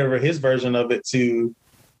or whatever, his version of it, to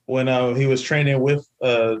when he was training with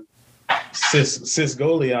Sis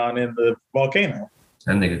Goleon in the volcano.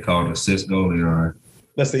 That nigga called it Sis Goleon.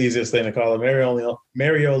 That's the easiest thing to call it.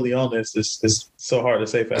 Mario Leonis is so hard to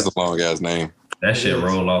say fast. That's a long ass name. That shit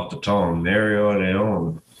roll off the tongue. Mario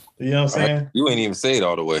Leon. You know what I'm saying? You ain't even say it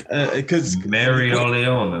all the way. Because Mario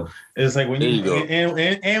Leon. It's like when you go.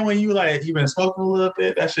 And when you like you've been smoking a little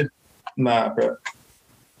bit, that shit. Nah, bro.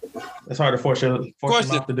 It's hard to force your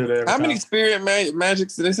mouth to do that. How many spirit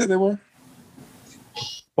magics did they say there were?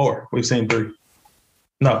 4. We've seen 3.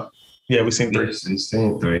 No. Yeah, we've seen 3. We've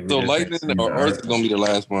seen 3. So lightning or earth is gonna be the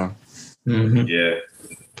last one. Mm-hmm. Yeah.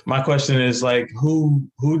 My question is like, who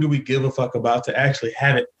do we give a fuck about to actually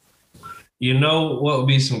have it? You know what would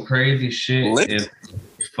be some crazy shit if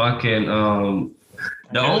fucking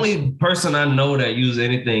the only person I know that use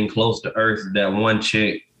anything close to Earth is that one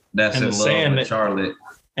chick that's in love with Charlotte.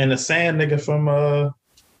 And the sand nigga from I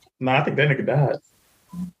think that nigga died.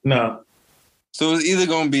 No. So it's either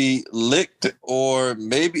gonna be Licked or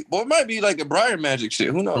maybe it might be like a Briar magic shit.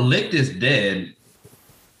 Who knows? Licked is dead.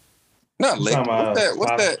 Not Licked.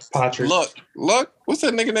 What's that? Patrick. Luck? What's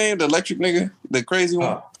that nigga name? The electric nigga? The crazy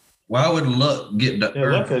one? Why would Luck get the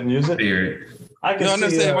Earth spirit? I can I'm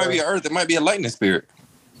not saying it might be an Earth. It might be a lightning spirit.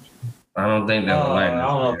 I don't think that's a lightning spirit. I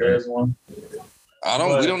don't know if there's one.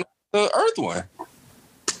 We don't know the Earth one.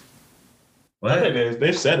 What? I think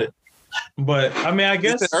they said it. But, I mean, I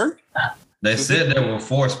guess... Earth? They said there were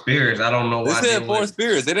 4 spirits. I don't know why. They said 4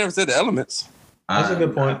 spirits. They never said the elements. That's a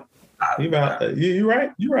good point. You're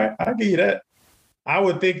right. You're right. I'll give you that. I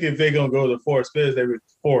would think if they're gonna go to 4 spirits,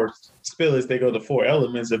 they go to 4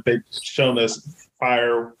 elements. If they've shown us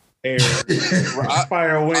fire, air,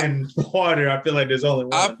 fire, wind, water, I feel like there's only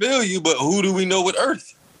one. I feel you, but who do we know with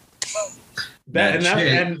Earth? That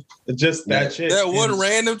chick. That one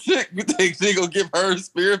random chick. You think she gonna give her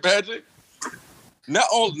spirit magic?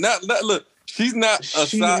 Look. She's not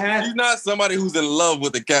she's not somebody who's in love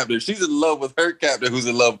with the captain. She's in love with her captain, who's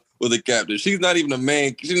in love with the captain. She's not even a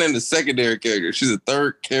main. She's not even a secondary character. She's a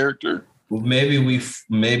third character. Well, maybe we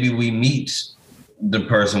meet the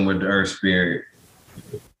person with the Earth spirit.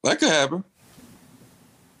 That could happen.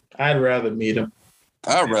 I'd rather meet him.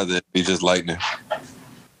 I'd rather it be just lightning.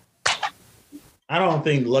 I don't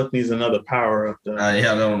think Luck needs another power up though. I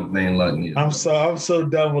don't think Luck needs. I'm so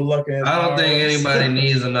done with Luck. I don't think anybody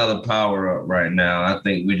needs another power up right now. I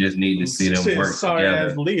think we just need to see them work together.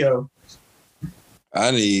 As Leo.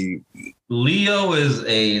 Leo is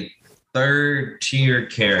a 3rd-tier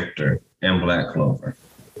character in Black Clover.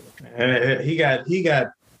 And he got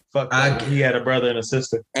fucked up. He had a brother and a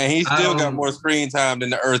sister. And he still got more screen time than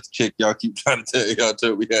the Earth chick. Y'all keep trying to tell y'all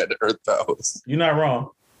too we had the Earth powers. You're not wrong.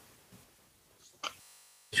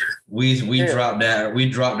 We dropped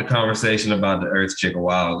the conversation about the Earth chick a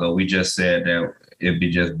while ago. We just said that it'd be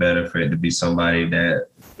just better for it to be somebody that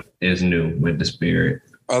is new with the spirit.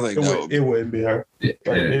 I think it wouldn't be her.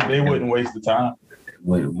 They wouldn't waste the time.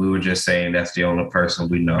 we were just saying that's the only person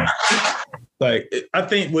we know. Like, I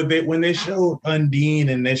think when they showed Undine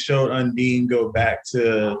and they showed Undine go back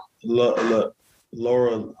to Laura,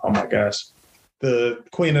 oh my gosh, the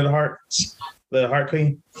Queen of the Hearts, the Heart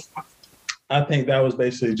Queen. I think that was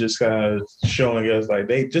basically just kind of showing us like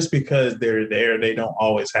they just because they're there, they don't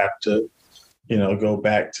always have to, go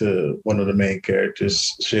back to one of the main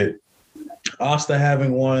characters. Shit, Asta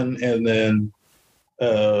having one, and then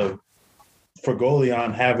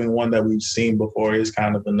Fergolion having one that we've seen before is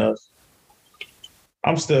kind of enough.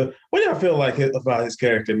 What do y'all feel like about his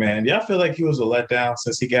character, man? Y'all feel like he was a letdown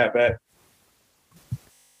since he got back?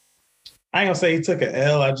 I ain't gonna say he took an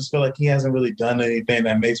L. I just feel like he hasn't really done anything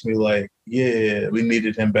that makes me like, yeah, we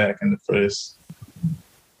needed him back in the first.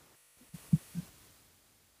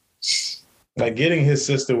 Like getting his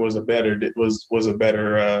sister was a better.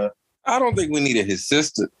 I don't think we needed his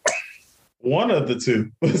sister. One of the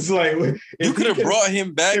two. It's like you could have brought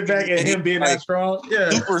him back. And him being that strong, yeah,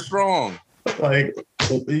 super strong. Like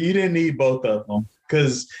you didn't need both of them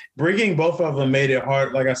because bringing both of them made it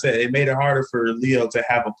hard. Like I said, it made it harder for Leo to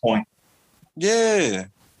have a point. Yeah.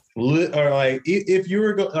 Or like if you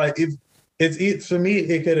were if it's for me,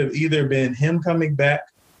 it could have either been him coming back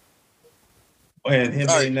and him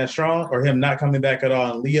being that strong, or him not coming back at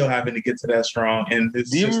all, and Leo having to get to that strong and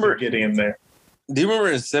his sister getting him there. Do you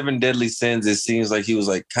remember in Seven Deadly Sins? It seems like he was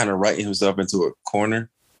like kind of writing himself into a corner.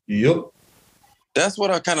 Yep. That's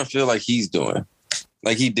what I kind of feel like he's doing.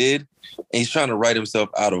 Like he did, and he's trying to write himself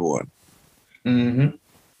out of one. Mm-hmm.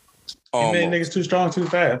 He made niggas too strong too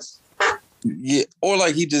fast. Yeah, or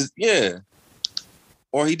like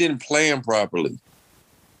or he didn't plan properly.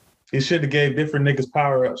 He should have gave different niggas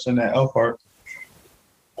power-ups in that elf art.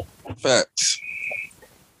 Facts.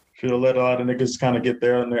 Should have let a lot of niggas kind of get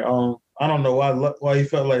there on their own. I don't know why he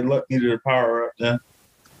felt like Luck needed a power-up then.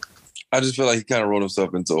 I just feel like he kind of wrote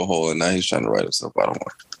himself into a hole, and now he's trying to write himself out of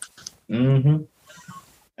one. Mm-hmm.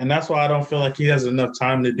 And that's why I don't feel like he has enough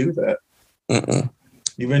time to do that. Mm-mm.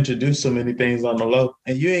 You've introduced so many things on the low,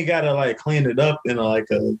 and you ain't got to like clean it up in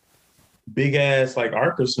a big ass like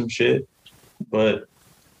arc or some shit. But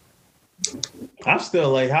I'm still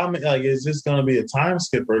like, how many? Like, is this gonna be a time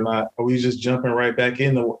skip or not? Are we just jumping right back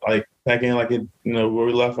in like it, where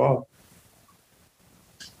we left off?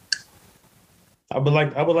 I would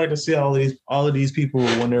like to see all of these people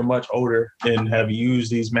when they're much older and have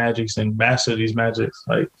used these magics and mastered these magics.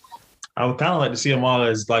 Like, I would kind of like to see them all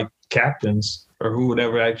as like captains, or who would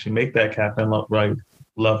ever actually make that captain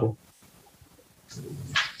level.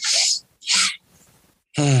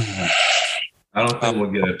 I don't think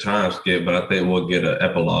we'll get a time skip, but I think we'll get an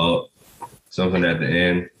epilogue, something at the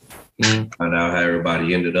end. Find out how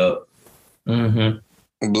everybody ended up.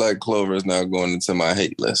 Mm-hmm. Black Clover is now going into my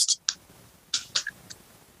hate list.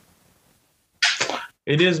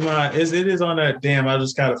 It is on that damn. I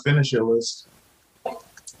just gotta finish your list.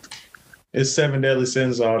 It's 7 Deadly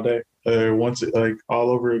Sins all day, all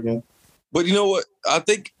over again. But you know what? I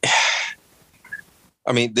think.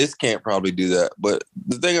 I mean, this can't probably do that. But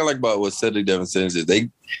the thing I like about what 7 Deadly Sins is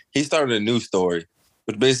he started a new story,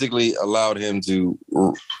 which basically allowed him to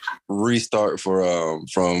restart from.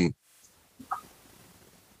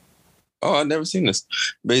 Oh, I've never seen this.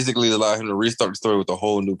 Basically, allow him to restart the story with a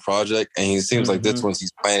whole new project, and he seems like this one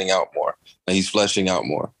he's planning out more and he's fleshing out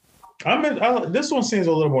more. This one seems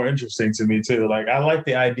a little more interesting to me too. Like, I like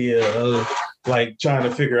the idea of like trying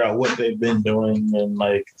to figure out what they've been doing and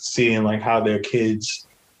like seeing like how their kids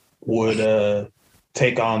would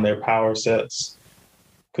take on their power sets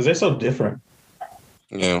because they're so different.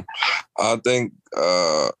 Yeah, I think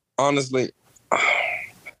honestly.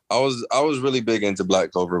 I was really big into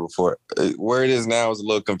Black Clover before. Where it is now is a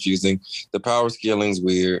little confusing. The power scaling's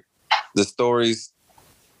weird. The stories,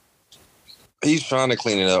 he's trying to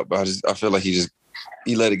clean it up, but I feel like he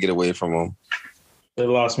let it get away from him. They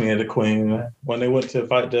lost me at the Queen. When they went to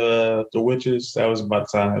fight the witches, that was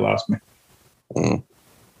about the time they lost me. Mm.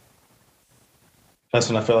 That's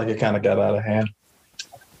when I felt like it kind of got out of hand.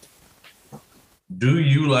 Do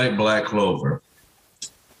you like Black Clover?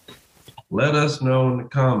 Let us know in the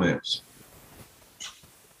comments.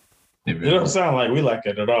 It don't sound like we like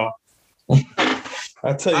it at all.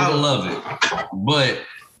 I tell you, I love it, but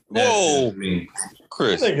whoa, me.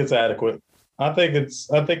 Chris, I think it's adequate. I think it's.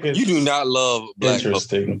 You do not love Black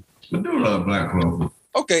interesting. Clover. I do love Black Clover.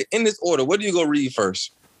 Okay, in this order, what do you go read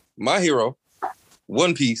first? My Hero,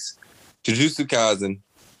 One Piece, Jujutsu Kaisen,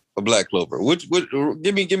 or Black Clover? Which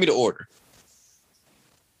give me the order.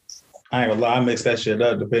 I ain't gonna lie, I mix that shit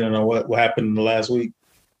up depending on what happened in the last week.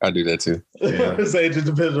 I do that too. Yeah. It just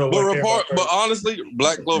depends on but honestly,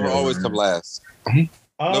 Black Clover always come last.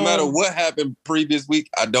 No matter what happened previous week,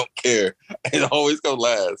 I don't care. It always comes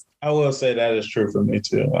last. I will say that is true for me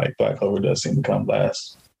too. Like Black Clover does seem to come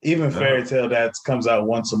last. Even Fairy Tale that comes out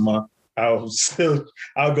once a month, I'll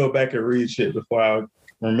go back and read shit before I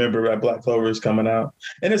remember that Black Clover is coming out.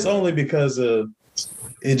 And it's only because of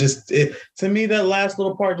it to me that last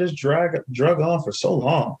little part just drug on for so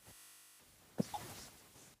long.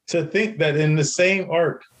 To think that in the same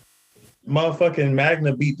arc, motherfucking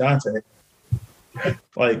Magna beat Dante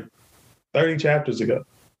like 30 chapters ago,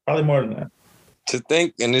 probably more than that. To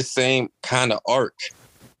think in this same kind of arc,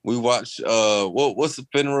 we watched what's the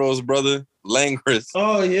Finrose brother Langris?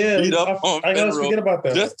 Oh yeah, beat up on I always forget about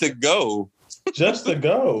that. Just to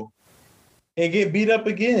go, and get beat up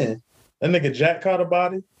again. That nigga Jack caught a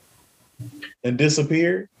body and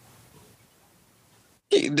disappeared.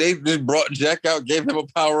 They just brought Jack out, gave him a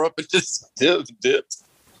power up, and just dipped.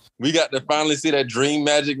 We got to finally see that dream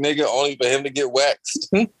magic nigga, only for him to get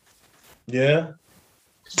waxed. Yeah.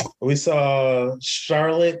 We saw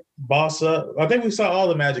Charlotte boss up. I think we saw all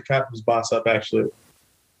the Magic Captains boss up, actually.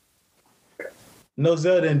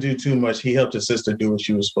 Nozel didn't do too much. He helped his sister do what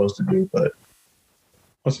she was supposed to do, but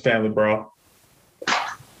what's family brawl?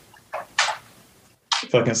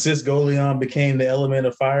 Fucking Sis Goleon became the element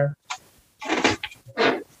of fire.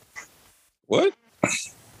 What?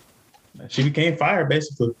 She became fire,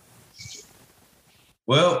 basically.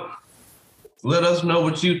 Well, let us know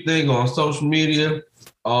what you think on social media.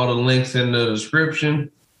 All the links in the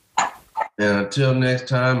description. And until next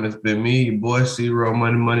time, it's been me, your boy C-Row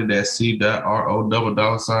Money. That's C.RO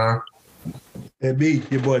 $. And me,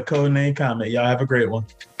 your boy Codename Comment. Y'all have a great one.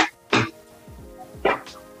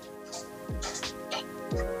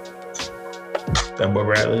 That boy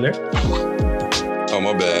Bradley there. Oh,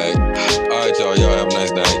 my bad. All right, y'all. Y'all have a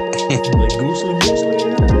nice night. Like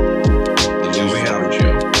goose.